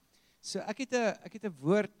So ek het 'n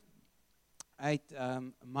woord uit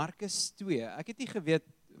Markus 2. Ek het nie geweet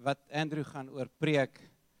wat Andrew gaan oor preek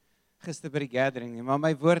gister by die gathering nie, maar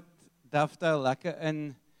my woord dovetail lekker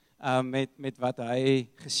in met wat hy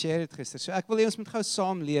geshare het gister. So ek wil hê ons moet gou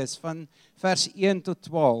saam lees van vers 1 tot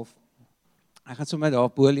 12. Ek gaan sommer daar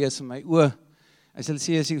bo lees in my oë. As jy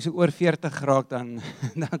sê as jy so oor 40 raak dan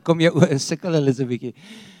kom jou oë sukkel hulle so 'n bietjie.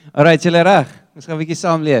 Alright, julle reg. Ons gaan 'n bietjie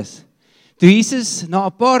saam lees. Toe Jesus na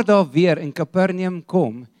 'n paar dae weer in Kapernaum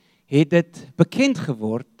kom, het dit bekend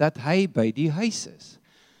geword dat hy by die huis is.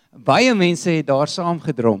 Baie mense het daar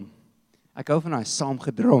saamgedrom. Ek hou van daai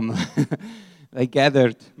saamgedrom. They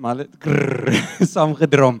gathered, maar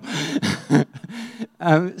saamgedrom.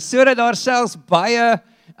 Sodat daar selfs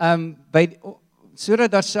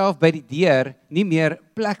by die deur nie meer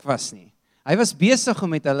plek was nie. Hy was besig om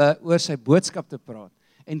met hulle oor sy boodskap te praat.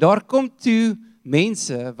 En daar kom toe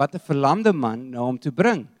mense wat 'n verlamde man na hom toe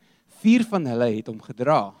bring. 4 van hulle het hom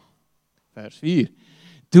gedra. Vers 4.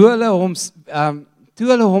 Toe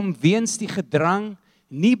hulle hom weens die gedrang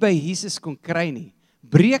nie by Jesus kon kry nie,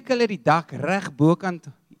 breek hulle die dak reg bokant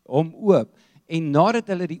hom oop, en nadat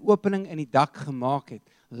hulle die opening in die dak gemaak het,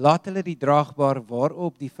 laat hulle die draagbaar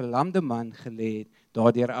waarop die verlamde man gelê het,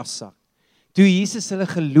 daardeur afsak. Toe Jesus hulle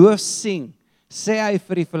geloof sien, sê hy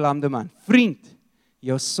vir die verlamde man, vriend,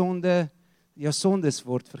 jou sondes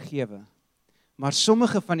word vergewe. Maar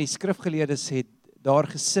sommige van die skrifgeleerdes het daar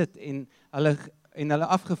gesit en hulle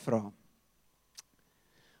afgevra.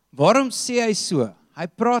 Waarom sê hy so? Hy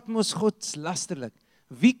praat mos godslasterlik.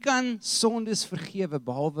 Wie kan sondes vergewe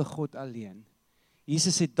behalwe God alleen?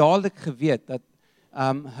 Jesus het dadelik geweet dat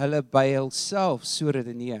hulle by hulself so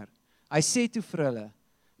redeneer. Hy sê toe vir hulle,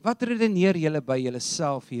 wat redeneer julle by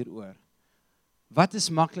julleself hieroor? Wat is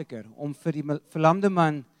makliker om vir die verlamde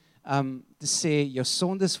man te sê, jou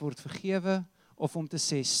sondes word vergewe, of om te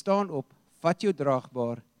sê, staan op, vat jou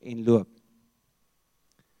draagbaar en loop?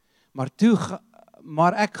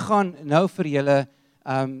 Maar ek gaan nou vir julle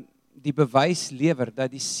die bewys lewer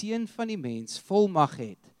dat die Seun van die mens volmag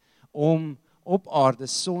het om op aarde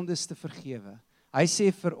sondes te vergewe. Hy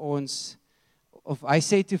sê vir ons, of hy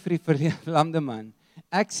sê toe vir die verlamde man,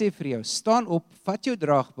 ek sê vir jou, staan op, vat jou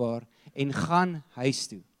draagbaar en gaan huis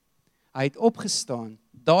toe. Hy het opgestaan,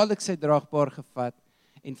 dadelik sy draagbaar gevat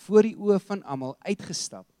en voor die oë van almal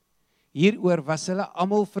uitgestap. Hieroor was hulle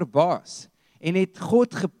almal verbaas en het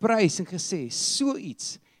God geprys en gesê, so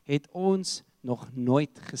iets het ons nog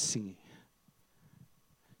nooit gesien nie.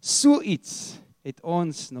 So iets het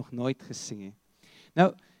ons nog nooit gesien nie.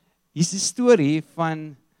 Nou, hier is 'n storie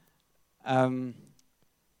van 'n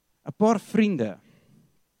paar vriende.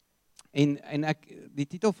 En die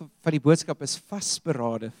titel van die boodskap is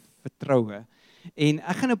Vasberade, Vertroue. En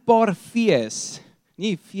ek gaan 'n paar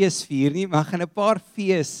nie fees vier nie, maar ek gaan 'n paar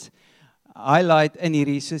fees highlight in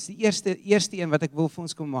hierdie. Soos die eerste een wat ek wil vir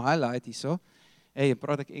ons kom highlight hierso. Hey,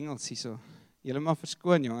 praat ek Engels hierso. Julle maar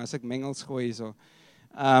verskoon jong as ek mengels gooi hierso.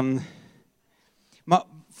 Maar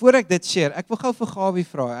voor ek dit share, ek wil gou vir Gawie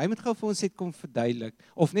vra. Hy moet gou vir ons net kom verduidelik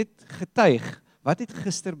of net getuig wat het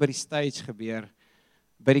gister by die stage gebeur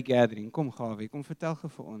by die gathering. Kom Gawie, kom vertel gou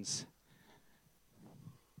vir ons.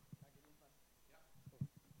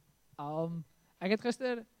 Ek het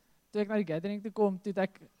gister toe ek na die gathering toe kom, toe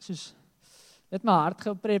ek soos net my hart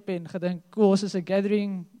geprep en gedink, cool, ons is 'n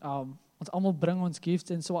gathering, ons almal bring ons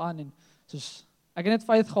gifts en so aan en soos ek het net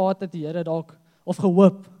faith gehad dat die Here dalk of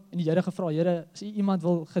gehoop en die Here gevra, Here, as iemand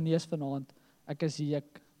wil genees vanaand, ek is hier,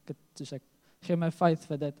 ek gee my faith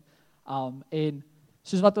vir dit. En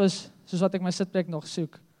soos wat ek my sitplek nog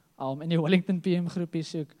soek, in die Wellington PM groepie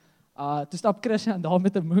soek, toe stap Christian daar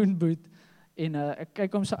met 'n moonboot en ek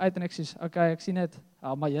kyk hom so uit en ek sê, okay, ek sien net,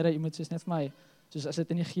 maar Here, U moet soos net vir my, soos as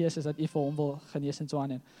dit in die gees is dat U vir hom wil genees en so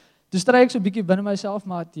aan. En toe stry ek so 'n bietjie binne myself,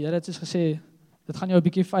 maar die Here het soos gesê, dit gaan jou 'n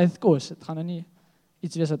bietjie faith kos. Dit gaan nou nie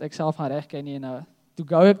iets wees wat ek self gaan regkry nie. En toe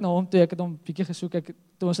gou ek na hom toe, ek het hom bietjie gesoek.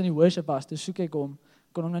 Toe ons in die worship was, toe soek ek hom,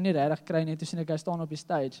 kon hom nou nie regtig kry nie. Toe sien ek hy staan op die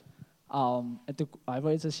stage. En toe hy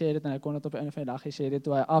wou iets gesê het en hy kon dit op 'n einde van die dag gesê het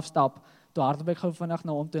toe hy afstap. Toe hardloop ek gou vinnig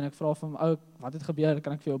na hom toe en ek vra vir hom, "Ou, wat het gebeur?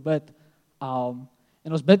 Kan ek vir jou bid?"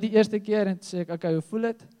 En ons bid die eerste keer en toe sê ek, "Okay, hoe voel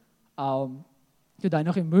dit?" Toe hy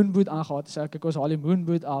nog die moonboot aangehaal, sê ek, ons haal die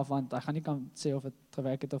moonboot af, want hy gaan nie kan sê of het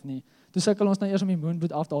gewerk het of nie. Toe sukkel ons nou eers om die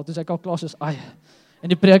moonboot af te haal, toe sê ek al klaar soos, en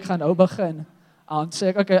die preek gaan nou begin. Toe sê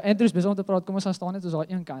ek, okay, Andrew is besig om te praat, kom ons gaan staan net ons daar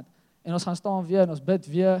een kant. En ons gaan staan weer, en ons bid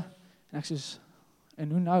weer, en ek sê,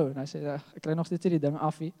 en hoe nou? En hy sê, ek kry nog steeds die ding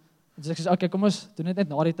af hier. En toe sê ek, okay, kom ons doen dit net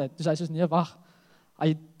na die tyd. Toe sê hy sê, nee, wag.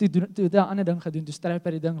 Hy toe het 'n ander ding gedoen, toe stryp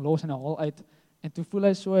hy die ding los en hy haal uit. En toe voel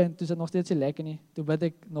hy so, en toe is dit nog steeds nie lekker nie. Toe bid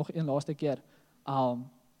ek nog een laaste keer.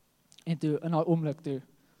 En toe in daai oomblik toe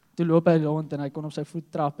loop hy rond en hy kon op sy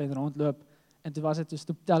voet trap en rondloop. En toe was dit,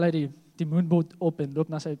 toe tel hy die moonboot op en loop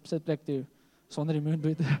na sy sitplek toe, sonder die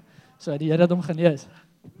moonboot. So die Here het hom genees.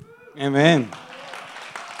 Amen.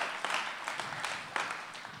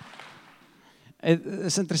 Het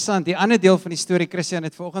is interessant, die ander deel van die storie, Christian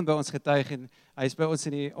het vanoggend by ons getuig en hy is by ons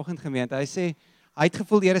in die oggendgemeente. Hy sê, hy het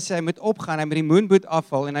gevoel die Here sê hy moet opgaan, hy moet die moonboot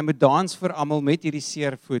afhaal en hy moet dans vir almal met hierdie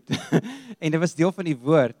seer voet. En dit was deel van die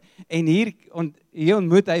woord. En hier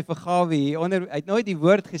ontmoet hy vir Gawie, hy het nooit die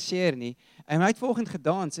woord geshare nie. En hy het vanoggend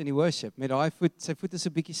gedans in die worship met daai voet, sy voet is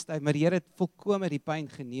 'n bietjie styf, maar die Here het volkome die pyn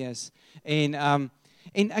genees. En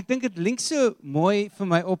ek dink dit link so mooi vir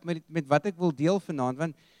my op met wat ek wil deel vanaand,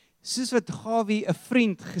 want soos wat Gawie 'n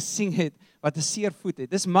vriend gesien het wat 'n seer voet het.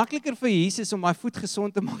 Dis makliker vir Jesus om my voet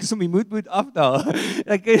gesond te maak as om die moonboot af te haal.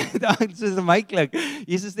 Ek soos my klik.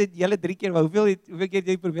 Jesus het julle 3 keer, hoeveel keer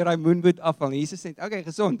jy probeer daai moonboot afhaal? Jesus sê, "Okay,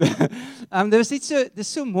 gesond." Dit was net so,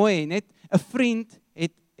 dis so mooi, net 'n vriend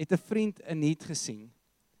het 'n vriend in need gesien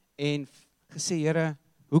en gesê, Here,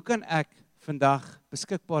 hoe kan ek vandag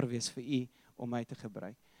beskikbaar wees vir U om my te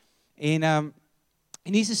gebruik? En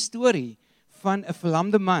hier's 'n storie van 'n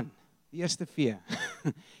verlamde man, die eerste vee.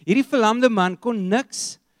 Hierdie verlamde man kon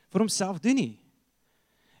niks vir homself doen nie.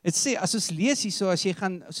 Dit sê, as ons lees hierso, as jy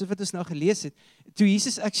gaan, soos wat ons nou gelees het, toe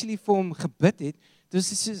Jesus actually vir hom gebid het, toe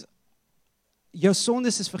sê, jou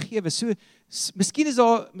sondes is vergewe. So,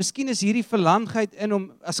 miskien is hierdie verlamdheid in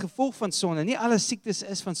hom as gevolg van sonde. Nie alle siektes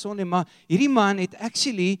is van sonde, maar hierdie man het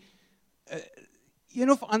actually een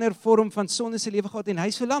of ander vorm van sonde in sy lewe gehad en hy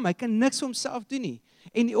is verlam, hy kan niks vir homself doen nie.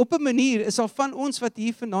 En op 'n manier is al van ons wat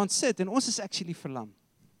hier vanaand sit en ons is actually verlam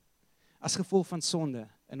as gevolg van sonde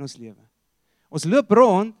in ons lewe. Ons loop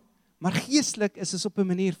rond, maar geestelik is ons op 'n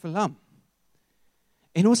manier verlam.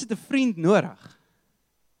 En ons het 'n vriend nodig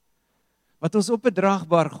wat ons op 'n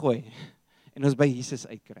draagbaar gooi en ons by Jesus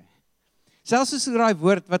uitkry. Selfs as daai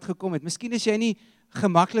woord wat gekom het, miskien is jy nie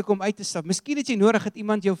gemaklik om uit te stap. Miskien het jy nodig dat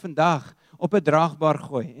iemand jou vandag op 'n draagbaar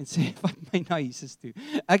gooi en sê, vat my na Jesus toe.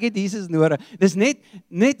 Ek het Jesus nodig. Dis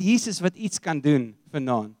net Jesus wat iets kan doen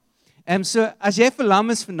vanaand. So as jy verlam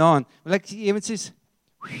is vanaand, wil ek jy moet sê,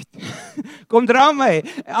 kom dra my,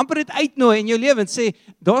 amper dit uitnooi in jou lewe en sê,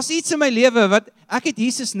 daar's iets in my lewe wat ek het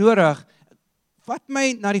Jesus nodig. Vat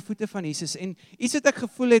my na die voete van Jesus. En iets wat ek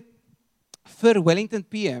gevoel het vir Wellington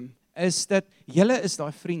PM is dat julle is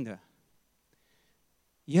daai vriende.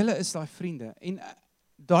 Julle is daai vriende. En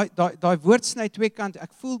daai woord sny twee kante.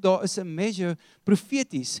 Ek voel daar is 'n measure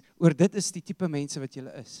profeties oor dit is die tipe mense wat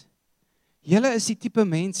julle is. Julle is die tipe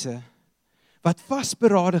mense wat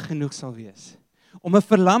vasberade genoeg sal wees om 'n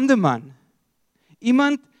verlamde man,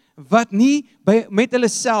 iemand wat nie met hulle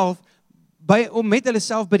self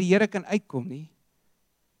by die Here kan uitkom nie.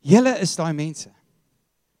 Julle is daai mense.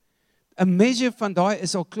 'n Measure van daai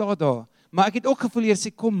is al klaar daar, maar ek het ook gevoel hier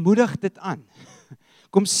sê kom moedig dit aan.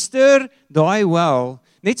 Kom stuur daai wel,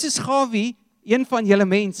 net soos Gawie, een van julle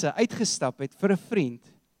mense uitgestap het vir 'n vriend.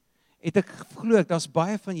 Het ek glo daar's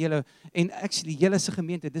baie van julle en actually julle se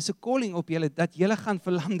gemeente, dis 'n calling op julle dat julle gaan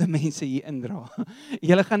verlamde mense hier indra.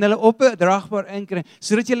 Julle gaan hulle op 'n draagbaar inkry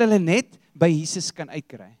sodat julle hulle net by Jesus kan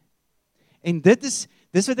uitkry. En dis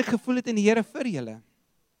wat ek gevoel het in die Here vir julle.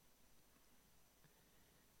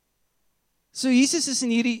 So Jesus is in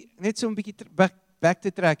hierdie, net so 'n bietjie back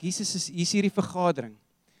te trek, Jesus is hierdie vergadering.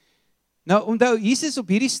 Nou onthou, Jesus op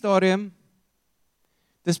hierdie stadium,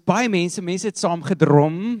 dis baie mense het saam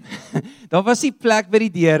gedrom, daar was nie plek by die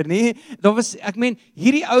deur nie,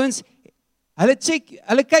 hierdie ouens, hulle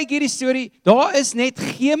kyk hierdie storie, daar is net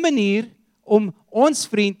geen manier om ons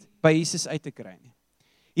vriend by Jesus uit te kry nie.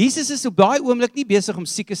 Jesus is op daai oomblik nie besig om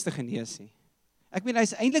siekes te genees nie. Hy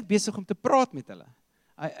is eintlik besig om te praat met hulle.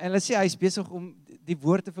 Hulle sê hy is besig om die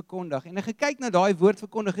woord te verkondig. En ek kyk na daai woord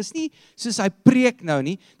verkondig, is nie soos hy preek nou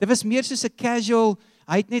nie. Dit was meer soos 'n casual,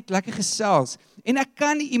 hy het net lekker gesels. En ek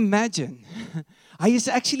kan nie imagine, hy is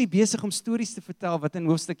actually besig om stories te vertel wat in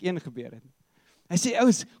hoofstuk 1 gebeur het. Hy sê,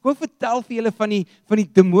 ouens, kom vertel vir julle van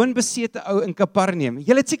die demoonbesete ou in Kapernaum.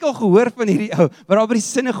 Julle het seker al gehoor van hierdie ou, wat daar by die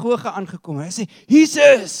sinagoge aangekom het. Hy sê,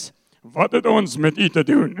 Jesus, wat het ons met u te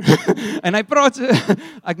doen? En hy praat so,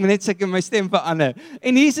 ek moet net seker my stem verander.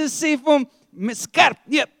 En Jesus sê vir hom, skerp,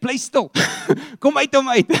 nee, bly stil. Kom uit hom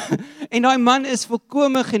uit. En daai man is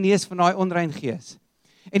volkome genees van daai onrein gees.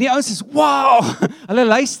 En die ouens is, wow, hulle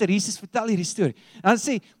luister, Jesus vertel hierdie storie. En dan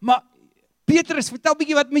sê, maar Petrus, vertel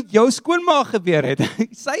bietjie wat met jou skoonma gebeur het.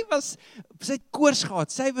 Sy het koors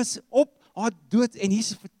gehad, sy was haar dood, en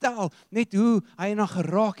Jesus vertel net hoe hy na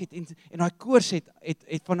geraak het, en daai koors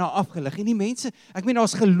het van haar afgelig, en die mense, ek meen,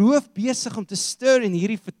 daar's geloof besig om te stir in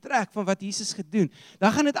hierdie vertrek van wat Jesus gedoen.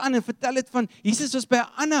 Dan gaan dit aan en vertel dit van, Jesus was by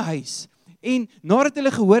 'n ander huis, en nadat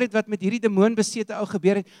hulle gehoor het wat met hierdie demoonbesete ou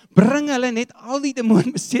gebeur het, bring hulle net al die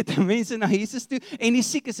demoonbesete mense na Jesus toe, en die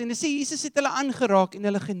siekes, en hulle sê, Jesus het hulle aangeraak en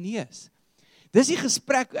hulle genees. Dis die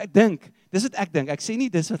gesprek, ek dink, dis wat ek dink, ek sê nie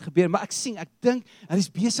dis wat gebeur, maar ek dink, hy is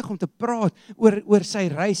besig om te praat oor sy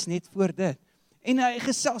reis net voor dit. En hy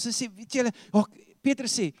gesels, hy sê, weet julle,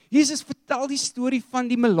 Petrus sê, Jesus vertel die storie van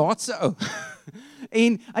die melaatse ou.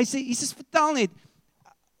 En hy sê, Jesus vertel net,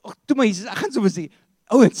 toe maar Jesus, ek gaan so sê,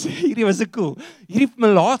 ouens, hierdie was cool, hierdie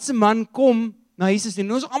melaatse man kom na Jesus,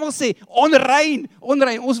 en ons almal sê, onrein,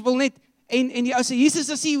 ons wil net, en die ou sê, Jesus,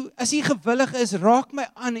 as hy gewillig is, raak my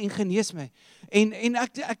aan en genees my. En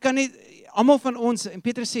ek kan net, almal van ons, en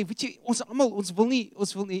Petrus sê, weet jy, ons wil nie,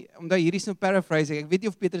 omdat hierdie is nou paraphrasing, ek weet nie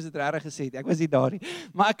of Petrus dit regtig gesê het, ek was nie daar nie,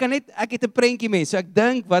 maar ek het 'n prentjie mee, so ek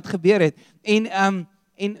dink wat gebeur het,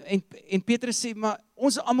 en Petrus sê, maar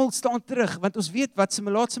ons almal staan terug, want ons weet wat se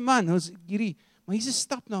melaatse man, maar Jesus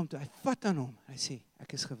stap na hom toe, hy vat aan hom, hy sê,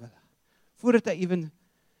 ek is gewillig, voordat hy even,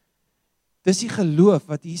 dis die geloof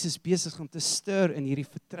wat Jesus besig om te stir in hierdie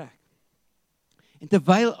vertrek, en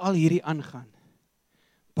terwyl al hierdie aangaan,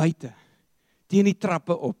 buite, teen die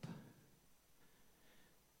trappe op,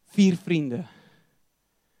 4 vriende,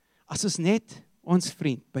 as ons net ons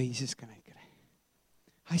vriend by Jesus kan uitkry,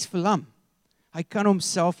 hy is verlam, hy kan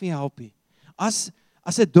homself nie help nie, as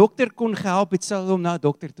 'n dokter kon gehelp het, sal hy hom na 'n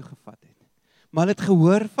dokter toe gevat het, maar hulle het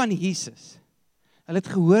gehoor van Jesus, hulle het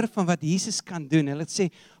gehoor van wat Jesus kan doen, hulle het sê,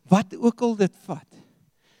 wat ook al dit vat,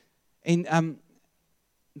 en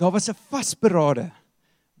daar was 'n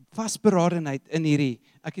vasberadenheid in hierdie,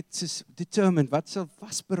 ek het soos determined, wat sal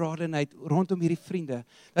vasberadenheid rondom hierdie vriende,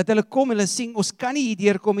 dat hulle kom en hulle sê, ons kan nie hier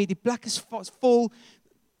deurkom nie, die plek is vol,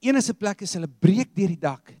 enige plek is, hulle breek deur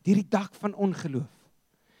die dak van ongeloof.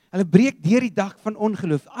 Hulle breek deur die dak van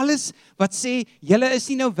ongeloof. Alles wat sê, julle is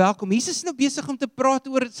nie nou welkom. Jesus is nou besig om te praat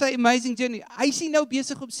oor sy amazing journey. Hy is nie nou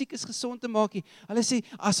besig om siekes gesond te maak nie. Hulle sê,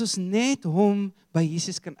 as ons net hom by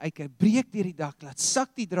Jesus kan uitkyk, breek deur die dak, laat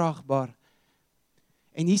sak die draagbaar.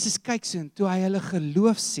 En Jesus kyk so, en toe hy hulle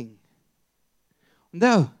geloof sien.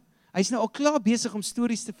 Nou, hy is nou al klaar besig om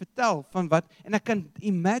stories te vertel van wat, en ek kan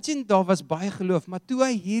imagine, daar was baie geloof, maar toe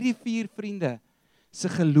hy hierdie 4 vriende se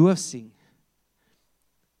geloof sien,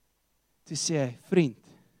 toe sê hy, vriend,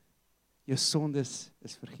 jou sondes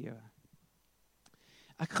is vergewe.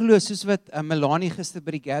 Ek glo, soos wat Melanie gister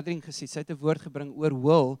by die gathering gesê, sy het 'n woord gebring oor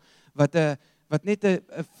Will, wat net 'n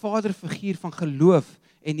vaderfiguur van geloof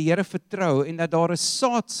en die Here vertrou, en dat daar 'n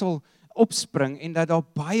saad sal opspring, en dat daar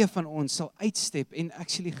baie van ons sal uitstep, en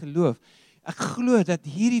actually geloof. Ek glo dat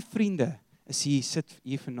hierdie vriende is hier, sit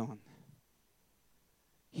hier vanaand.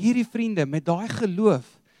 Hierdie vriende met daai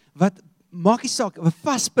geloof, wat maak nie saak, 'n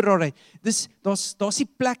vasberadenheid, daar's die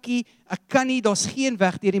plekkie, ek kan nie, daar's geen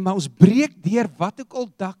weg deur nie, maar ons breek deur wat ook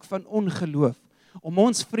al dak van ongeloof, om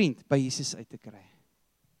ons vriend by Jesus uit te kry.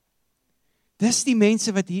 Dis die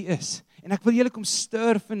mense wat hier is, en ek wil julle kom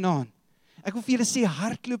stir vanaand. Ek wil vir julle sê,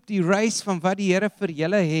 hardloop die race van wat die Here vir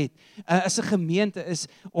julle het, as 'n gemeente is,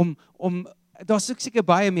 om daar's ook seker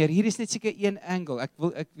baie meer, hier is net seker een angle, ek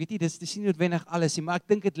weet nie, dis nie noodwendig alles nie, maar ek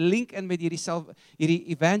dink dit link in met hierdie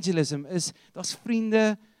evangelism, daar's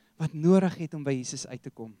vriende wat nodig het om by Jesus uit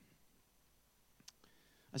te kom.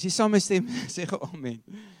 As jy saam met stem, sê gou amen.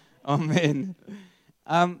 Amen.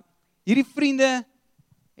 Hierdie vriende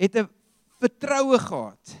het 'n vertroue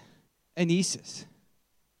gehad in Jesus.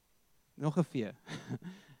 Nog 'n vee.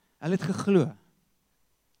 Hulle het geglo.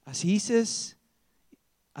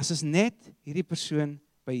 As ons net hierdie persoon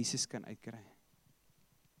by Jesus kan uitkry.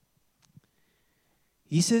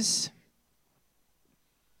 Jesus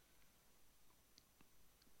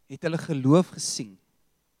het hulle geloof gesien.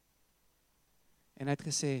 En hy het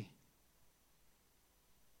gesê,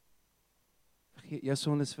 jou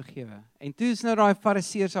sonde is vergewe. En toe is nou daai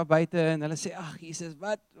fariseërs daar buite, en hulle sê, ag Jesus,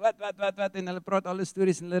 wat, en hulle praat alle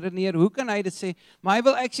stories, en hulle redeneer, hoe kan hy dit sê? Maar hy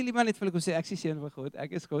wil actually maar net vir hulle kom sê, ek is seun van God,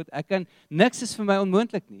 ek is God, niks is vir my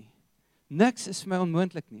onmoontlik nie. Niks is vir my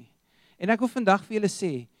onmoontlik nie. En ek wil vandag vir julle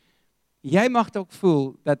sê, jy mag dalk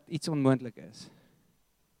voel dat iets onmoontlik is.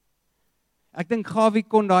 Ek dink Gawie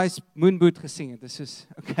kon daai moonboot gesing het. Dit is soos,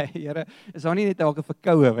 okay, Here, is daar nie net dalk 'n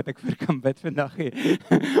verkoue wat ek vir kan bid vandag nie?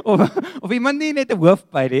 of iemand nie net 'n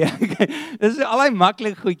hoofpyn nie. Dis al daai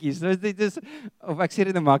maklik goedjies. Dis of ek sê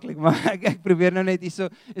dit nou maklik, maar ek probeer nou net hierso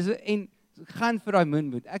en gaan vir daai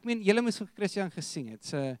moonboot. Ek meen, julle moes vir Christian gesing het.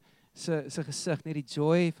 So se gesig, net die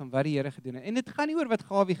joy van wat die Here gedoen het. En dit gaan nie oor wat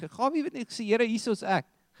Gawie weet net sê, Here, hier is ek,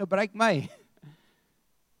 gebruik my.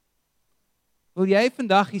 Wil jy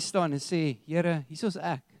vandag hier staan en sê, Here, hier is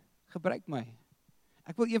ek, gebruik my.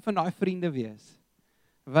 Ek wil een van daai vriende wees,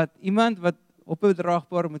 iemand wat op 'n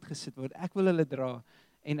draagbaar moet gesit word, ek wil hulle dra,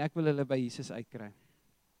 en ek wil hulle by Jesus uitkry.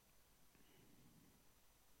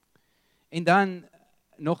 En dan,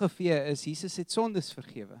 nog 'n vee is, Jesus het sondes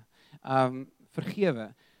vergewe.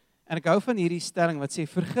 Vergewe. En ek hou van hierdie stelling wat sê,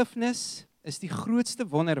 vergifnis is die grootste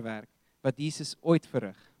wonderwerk wat Jesus ooit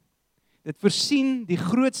verrig. Dit voorsien die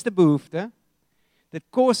grootste behoefte, dit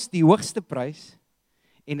kos die hoogste prys,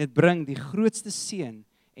 en dit bring die grootste seën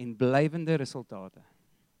en blywende resultate.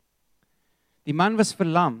 Die man was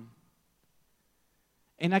verlam,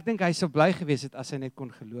 en ek dink hy sou bly gewees het as hy net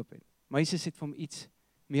kon geloop het. Maar Jesus het vir hom iets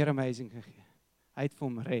meer amazing gegee. Hy het vir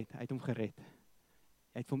hom red, hy het hom gered.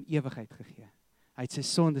 Hy het vir hom ewigheid gegee. Hy het sy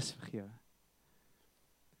sondes vergewe.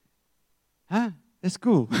 Dis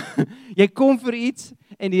cool. Jy kom vir iets,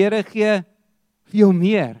 en die Here gee vir jou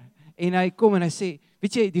meer. En hy kom en hy sê,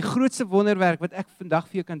 weet jy, die grootste wonderwerk wat ek vandag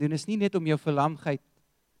vir jou kan doen, is nie net om jou verlamheid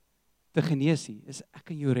te genees nie, is ek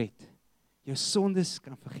kan jou red. Jou sondes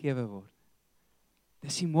kan vergewe word.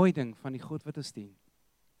 Dis die mooi ding van die God wat ons dien.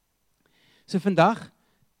 So vandag,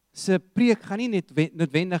 se preek gaan nie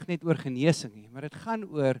noodwendig net oor genesing nie, maar dit gaan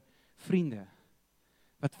oor vriende,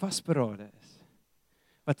 wat vasberade is,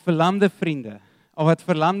 wat verlamde vriende, of wat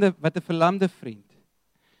 'n verlamde vriend,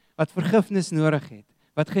 wat vergifnis nodig het,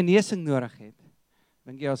 wat genesing nodig het.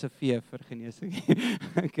 Dink jy as 'n vee vir genesing?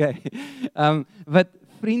 Okay. Wat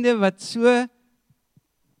vriende wat so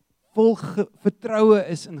vol vertroue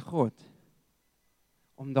is in God,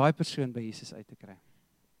 om daai persoon by Jesus uit te kry.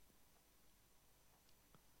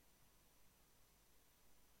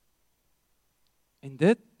 En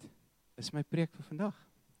dit is my preek vir vandag.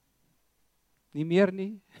 Nie meer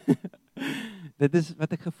nie. Dit is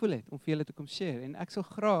wat ek gevoel het, om vir julle te kom share. En ek sal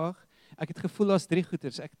graag, ek het gevoel as 3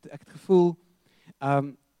 goeters. Ek het gevoel,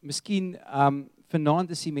 miskien,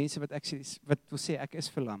 vanaand is die mense wat wil sê, ek is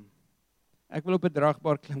verlam. Ek wil op 'n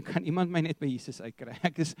draagbaar klim, kan iemand my net by Jesus uitkry?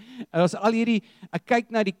 Ek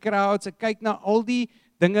kyk na die crowds, ek kyk na al die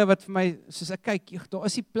dinge wat vir my, soos ek kyk, daar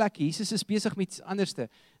is die plek, Jesus is besig met iets anderste.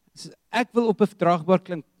 Ek wil op 'n draagbaar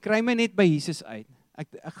klim, kry my net by Jesus uit.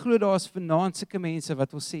 Ek glo daar is vanaand sulke mense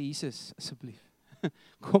wat wil sê, Jesus, asseblief,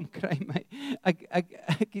 kom kry my.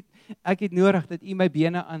 Ek het nodig dat U my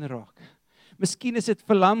bene aanraak. Miskien is dit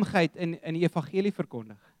verlamheid in die evangelie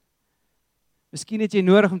verkondig. Miskien het jy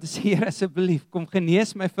nodig om te sê, Here, asseblief, kom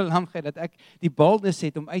genees my verlamheid, dat ek die boldness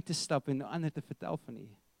het om uit te stap en ander te vertel van U.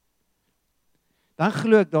 Dan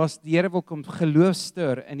glo ek, die Here wil kom geloof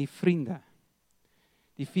stuur in die vriende.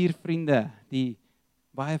 Die 4 vriende, die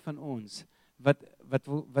baie van ons,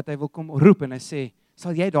 wat hy wil kom roep en hy sê,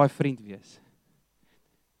 sal jy daai vriend wees?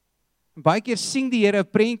 En baie keer sing die Here 'n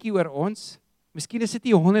prentjie oor ons, miskien is dit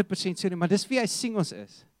nie 100% so nie, maar dis wie hy sing ons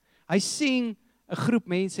is. Hy sing 'n groep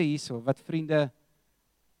mense hierso, wat vriende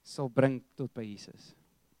sal bring tot by Jesus.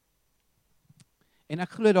 En ek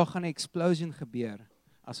glo daar gaan 'n explosion gebeur,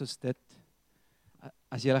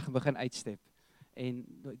 as julle gaan begin uitstep. En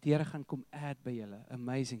die Here gaan kom add by julle,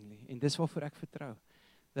 amazingly. En dis waarvoor ek vertrou,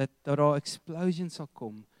 dat daar explosion sal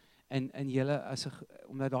kom, in julle,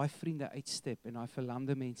 omdat daai vriende uitstep, en daai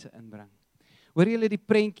verlamde mense inbring. Hoor julle die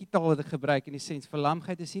prentjie taal wat ek gebruik, in die sens,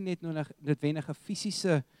 verlamheid is nie net noodwendig 'n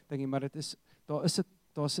fisiese ding, maar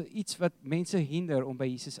daar's iets wat mense hinder om by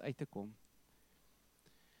Jesus uit te kom.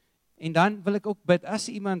 En dan wil ek ook bid, as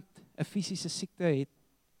iemand 'n fisiese siekte het,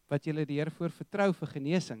 wat julle die Here voor vertrou vir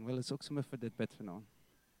genesing, wil ons ook sommer vir dit bid vanaand.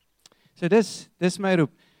 So dis my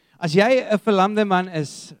roep. As jy 'n verlamde man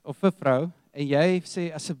is, of 'n vrou, en jy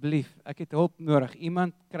sê, asseblief, ek het hulp nodig,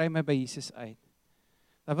 iemand kry my by Jesus uit,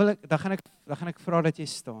 dan gaan ek vra dat jy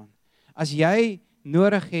staan. As jy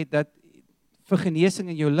nodig het vir genesing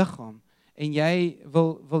in jou liggaam, en jy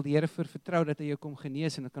wil die Here voor vertrou dat hy jou kom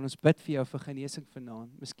genees, en dan kan ons bid vir jou vir genesing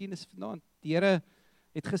vanaand. Miskien is vanaand, die Here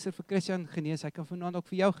het gister vir Christian genees, hy kan vanaand ook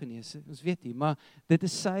vir jou genees, ons weet nie, maar dit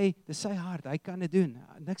is sy hart, hy kan dit doen,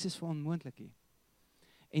 niks is vir onmoontlik nie.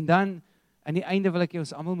 En dan, aan die einde wil ek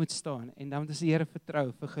ons almal moet staan, en dan is die Here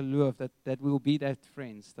vertrou vir geloof, that we will be that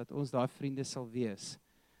friends, dat ons daai vriende sal wees,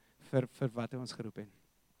 vir wat hy ons geroep het.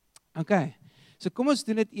 Okay, so kom ons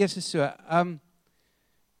doen dit eers so,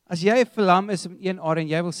 as jy verlam is in een area, en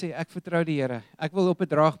jy wil sê, ek vertrou die Here, ek wil op 'n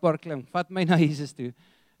draagbaar klim, vat my na Jesus toe,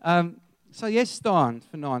 sal jy staan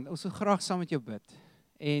vanaand, ons wil graag saam met jou bid,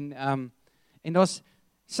 en daar's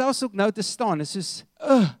selfs ook nou te staan, is soos,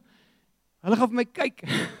 hulle gaan vir my kyk,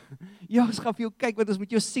 ja, ons gaan vir jou kyk, want ons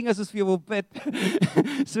moet jou sing as ons vir jou wil bid.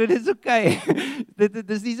 So dit is okay.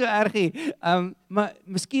 Dit is nie so erg nie. Maar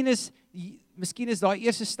miskien is daai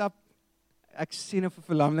eerste stap, ek sien of vir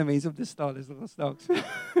verlamde mense op te staan, is nogal snaaks.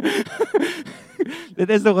 Dit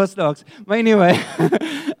is nogal snaaks. Maar anyway,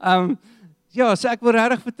 ja, so ek wil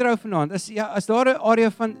regtig vertrou vanaand. As daar 'n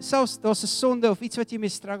area van, selfs daar's 'n sonde of iets wat jy mee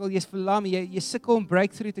struggle, jy's verlam, jy sukkel om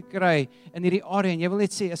breakthrough te kry in hierdie area en jy wil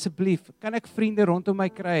net sê, asseblief, kan ek vriende rondom my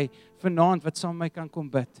kry vanaand wat saam met my kan kom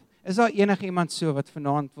bid? Is daar enige iemand so wat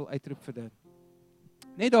vanaand wil uitroep vir dit?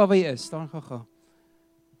 Net daar waar jy is, staan gou.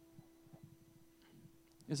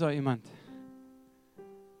 Is daar iemand?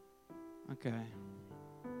 Okay.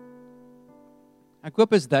 Ek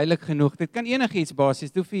hoop is duidelik genoeg. Dit kan enigiets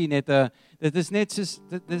basies. Dit hoef nie net dit is net soos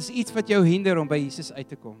dit is iets wat jou hinder om by Jesus uit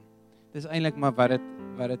te kom. Dis eintlik maar wat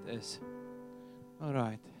dit is.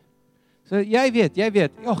 Alright. So jy weet,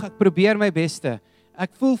 ek probeer my beste.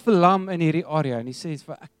 Ek voel verlam in hierdie area en jy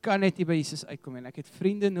sê ek kan net nie by Jesus uitkom en ek het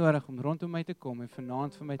vriende nodig om rondom my te kom en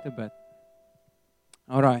vanaand vir my te bid.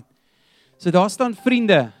 Alright. So daar staan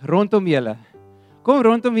vriende rondom julle. Kom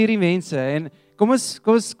rondom hierdie mense en kom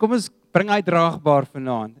ons bring hy draagbaar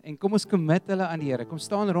vanaand en kom ons commit hulle aan die Here. Kom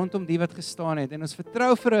staan rondom die wat gestaan het en ons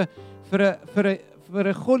vertrou vir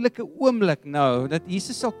 'n goddelike oomblik nou dat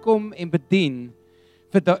Jesus sal kom en bedien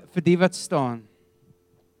vir die wat staan.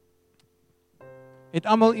 Het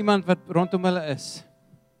almal iemand wat rondom hulle is?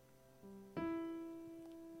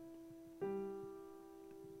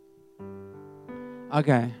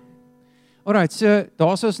 Okay. Alright, so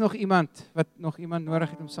daar's ons nog iemand wat nog iemand nodig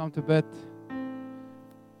het om saam te bid.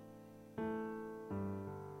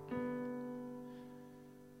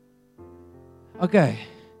 Okay.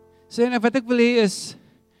 So en wat ek wil hê is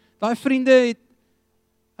daai vriende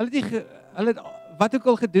hulle wat ook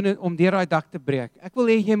al gedoen het om deur daai dak te breek. Ek wil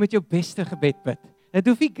hê jy moet jou beste gebed bid. Dit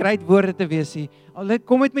hoef nie great woorde te wees nie. Hulle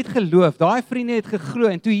kom met geloof. Daai vriende het geglo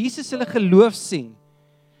en toe Jesus hulle geloof sien,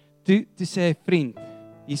 toe sê hy vriend,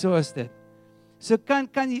 hierso is dit. So kan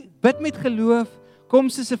jy bid met geloof, kom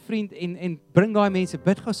soos 'n vriend en bring daai mense,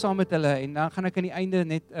 bid gou saam met hulle en dan gaan ek aan die einde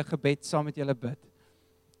net 'n gebed saam met julle bid.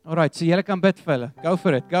 Alright, so julle kan bid vir hulle. Go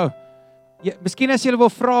for it, go. Miskien as julle wil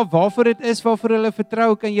vra waarvoor dit is, waarvoor hulle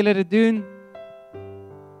vertrou, kan julle dit doen.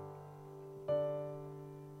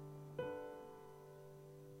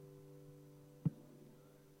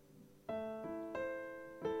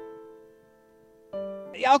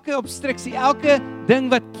 Elke obstruksie, elke ding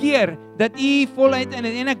wat keer, dat U voluit in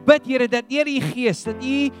en ek bid Here, dat deur U Gees, dat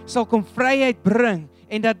U sal kom vryheid bring,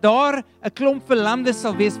 en dat daar 'n klomp verlamdes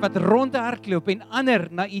sal wees wat rondhardloop en ander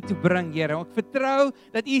na U toe bring, Here. Ek vertrou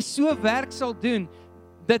dat U so werk sal doen,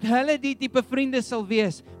 dat hulle die tipe vriende sal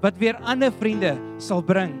wees, wat weer ander vriende sal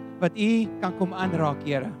bring, wat U kan kom aanraak,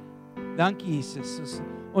 Here. Dankie Jesus,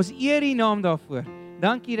 ons eer U naam daarvoor.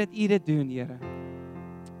 Dankie dat U dit doen, Here.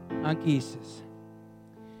 Dankie Jesus.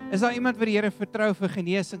 Is daar iemand wat die Here vertrou vir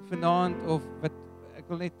genesing vanaand, of wat, ek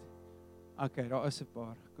wil net, okay, daar is 'n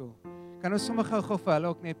paar, cool. Kan ons sommer gou vir hulle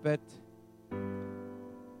ook net bid?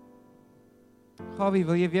 Gawie,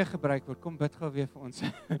 wil jy weer gebruik word? Kom bid gou weer vir ons.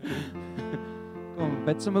 Kom,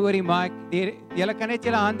 bid sommer oor die mic. Julle kan net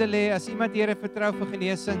julle hande lê as iemand die Here vertrou vir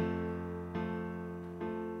genesing.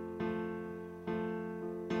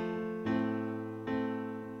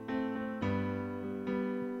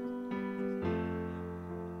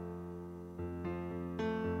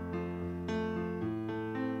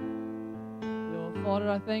 Father,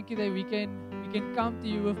 I thank you that we can come to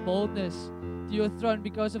you with boldness, to your throne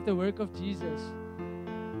because of the work of Jesus.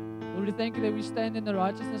 Lord, we thank you that we stand in the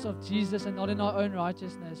righteousness of Jesus and not in our own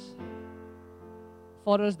righteousness.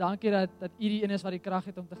 Vader, ons dank U dat U die een is wat die krag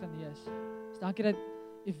het om te genees. Ons dank U dat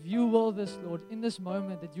if you will this, Lord, in this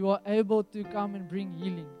moment, that you are able to come and bring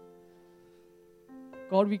healing.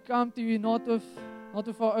 God, we come to you not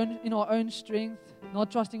in our own strength,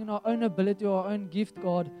 not trusting in our own ability or our own gift,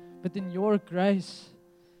 God, but in your grace.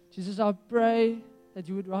 Jesus, I pray that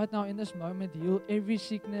you would right now in this moment heal every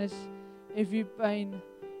sickness, every pain,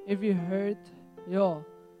 every hurt. Yeah,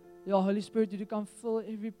 Holy Spirit, you come fill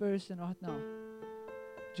every person right now.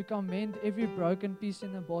 You come mend every broken piece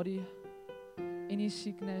in the body, any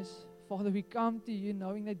sickness. Father, we come to you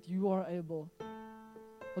knowing that you are able.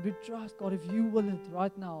 But we trust, God, if you will it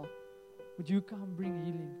right now, would you come bring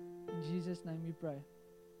healing? In Jesus' name we pray.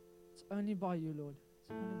 It's only by you, Lord.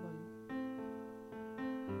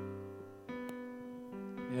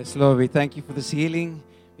 Yes, Lord, we thank you for this healing.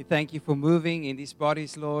 We thank you for moving in these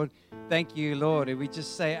bodies, Lord. Thank you, Lord. And we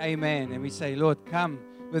just say amen. And we say, Lord, come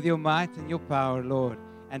with your might and your power, Lord,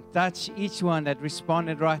 and touch each one that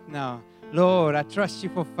responded right now. Lord, I trust you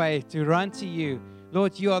for faith to run to you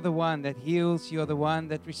Lord, you are the one that heals, you are the one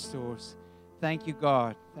that restores. Thank you,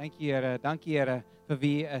 God. Thank you, Here. Dankie, Here, vir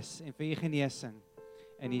wie U is en vir U genesing.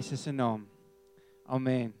 In Jesus se naam.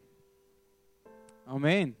 Amen.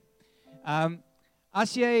 Amen.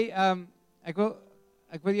 As jy ek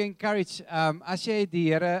wil jou encourage, as jy die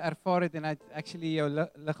Here ervaar het en hy het actually jou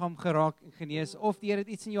liggaam geraak en genees, of die Here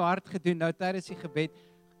het iets in jou hart gedoen nou tydens die gebed,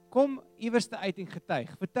 kom iewerste uit en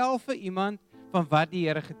getuig. Vertel vir iemand van wat die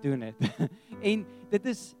Here gedoen het. En dit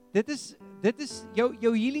is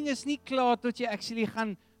jou healing is nie klaar tot jy actually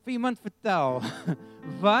gaan vir iemand vertel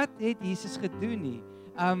wat het Jesus gedoen nie.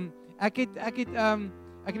 Ek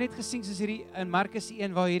het net gesien soos hierdie in Markus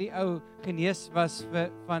 1 waar hierdie ou genees was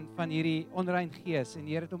van hierdie onrein gees en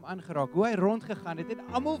die Here het hom aangeraak. Hoe hy rondgegaan het en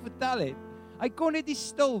almal vertel het. Hy kon net nie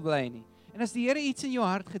stil bly nie. En as die Here iets in jou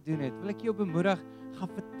hart gedoen het, wil ek jou bemoedig, gaan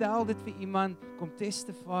vertel dit vir iemand, kom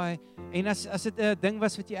testify. En as dit 'n ding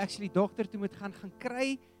was wat jy actually dokter toe moet gaan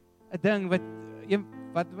kry 'n ding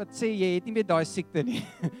wat sê jy het nie meer daai siekte nie.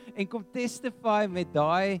 En kom testify met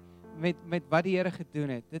wat die Here gedoen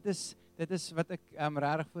het. Dit is wat ek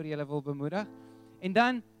regtig vir julle wil bemoedig. En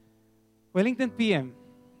dan Wellington PM.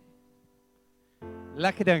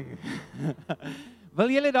 Lekker ding. Wil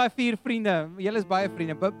julle daai 4 vriende? Julle is baie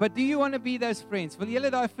vriende. But do you want to be those friends? Wil julle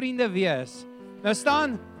daai vriende wees? Nou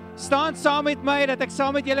staan saam met my dat ek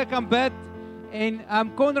saam met julle kan bid.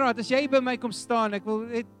 En Konrad, as jy by my kom staan, ek wil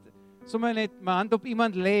sommer net my hand op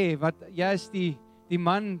iemand lê wat jy is die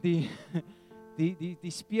man, die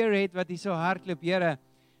spearhead wat hier so hardloop, Here.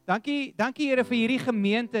 Dankie Here vir hierdie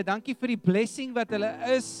gemeente. Dankie vir die blessing wat hulle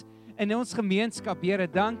is in ons gemeenskap, Here.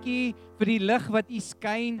 Dankie vir die lig wat U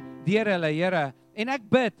skyn deur hulle, Here. En ek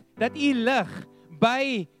bid dat U lig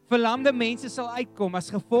by verlamde mense sal uitkom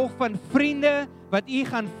as gevolg van vriende wat U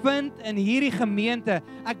gaan vind in hierdie gemeente.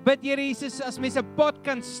 Ek bid, Here Jesus, as mense 'n pot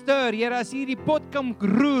kan stir, Here, as hierdie pot kan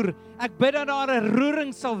roer, ek bid dat daar 'n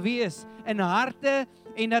roering sal wees in harte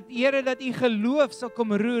en dat, Here, dat U geloof sal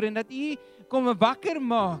kom roer en dat U kom wakker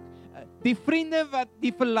maak. Die vriende wat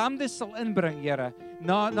die verlamde sal inbring, Here,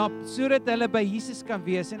 sodat hulle by Jesus kan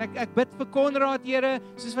wees. En ek bid vir Konrad, Here,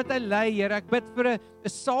 soos wat hy lei, Here. Ek bid vir 'n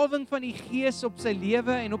salwing van die Gees op sy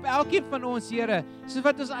lewe en op elkeen van ons, Here, soos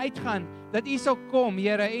wat ons uitgaan, dat U sal kom,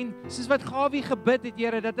 Here, en soos wat Gawie gebid het,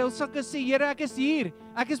 Here, dat hy sal sê, Here, ek is hier,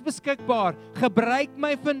 ek is beskikbaar. Gebruik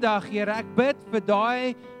my vandag, Here. Ek bid vir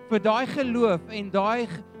daai geloof en daai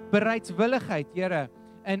bereidswilligheid, Here,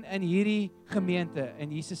 in hierdie gemeente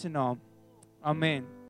in Jesus se naam. Amen.